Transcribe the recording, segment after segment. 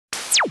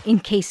in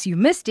case you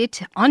missed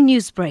it on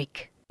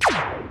Newsbreak.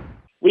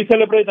 We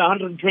celebrate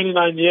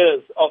 129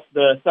 years of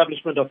the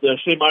establishment of the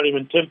Shri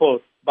Marriammen Temple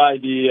by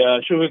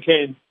the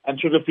sugarcane and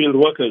sugarfield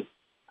workers.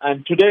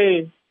 And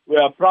today, we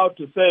are proud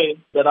to say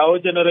that our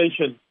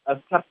generation has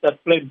kept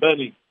that flame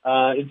burning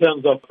in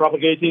terms of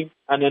propagating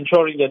and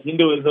ensuring that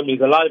Hinduism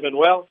is alive and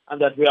well,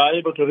 and that we are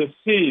able to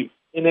receive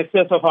in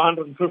excess of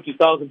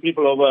 150,000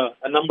 people over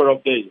a number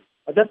of days.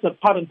 But that's a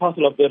part and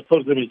parcel of their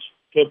pilgrimage,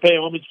 to pay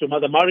homage to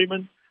Mother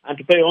Marriammen and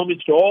to pay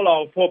homage to all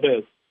our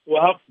forebears who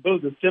helped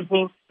build this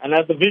temple and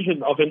had the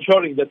vision of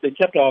ensuring that they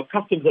kept our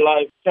customs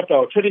alive, kept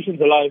our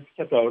traditions alive,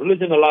 kept our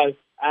religion alive,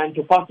 and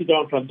to pass it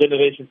on from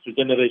generations to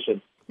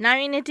generations. Now,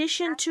 in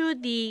addition to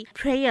the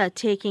prayer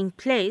taking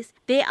place,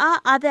 there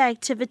are other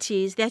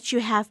activities that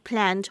you have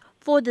planned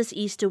for this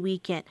Easter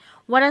weekend.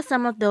 What are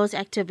some of those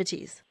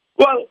activities?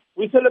 Well,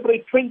 we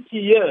celebrate 20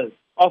 years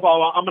of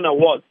our Amman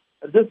Awards.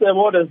 This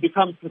award has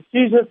become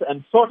prestigious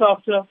and sought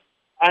after.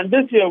 And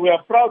this year, we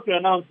are proud to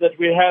announce that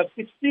we have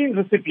 16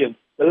 recipients,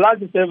 the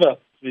largest ever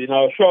in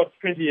our short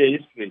 20-year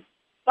history.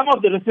 Some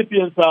of the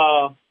recipients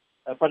are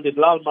Pandit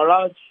Lal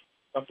Maharaj,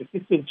 Dr.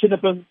 Kistin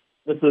Chinnapan,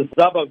 Mrs.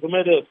 Zaba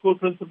Gumede, a school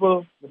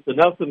principal, Mr.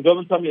 Nelson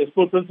Govinsamy, a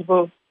school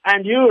principal,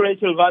 and you,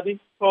 Rachel Vadi,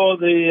 for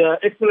the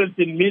Excellence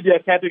in Media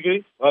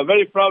category. We're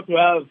very proud to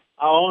have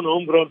our own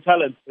homegrown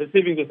talent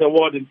receiving this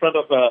award in front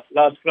of a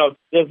large crowd.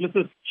 There's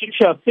Mrs.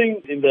 Shiksha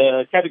Singh in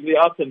the category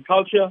Arts and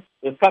Culture.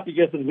 There's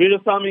Karthikeyan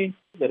Veerasamy,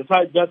 the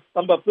retired Judge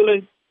Thumba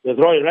Pillay. There's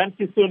Roy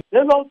Ramkissoon.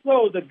 There's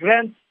also the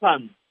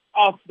grandson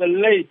of the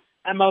late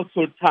Amal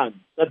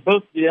Sultan that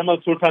built the Amal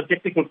Sultan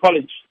Technical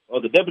College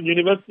or the Durban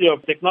University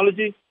of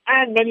Technology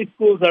and many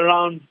schools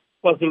around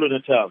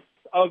KwaZulu-Natal.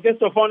 Our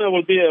guest of honor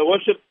will be a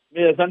worship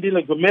Mayor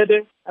Zandile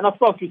Gumede, and of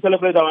course we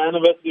celebrate our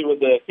anniversary with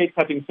the cake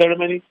cutting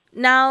ceremony.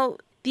 Now,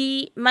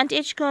 the Mount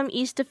Edgecombe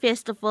Easter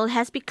Festival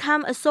has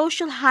become a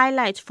social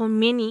highlight for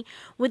many,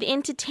 with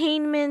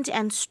entertainment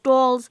and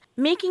stalls,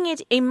 making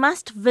it a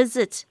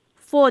must-visit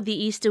for the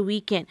Easter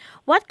weekend.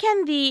 What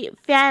can the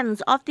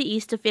fans of the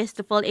Easter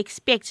Festival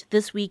expect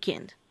this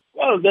weekend?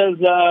 Well, there's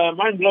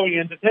mind-blowing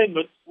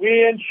entertainment.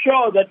 We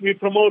ensure that we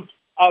promote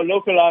our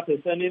local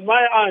artists, and in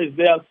my eyes,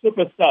 they are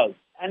superstars.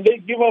 And they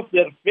give off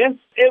their best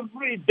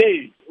every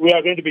day. We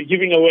are going to be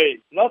giving away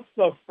lots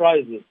of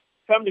prizes.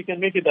 Family can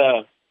make it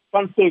a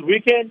fun-filled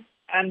weekend,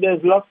 and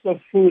there's lots of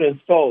food and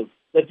stalls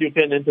that you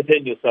can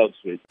entertain yourselves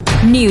with.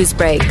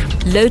 Newsbreak,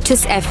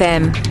 Lotus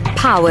FM,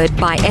 powered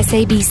by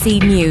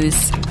SABC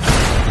News.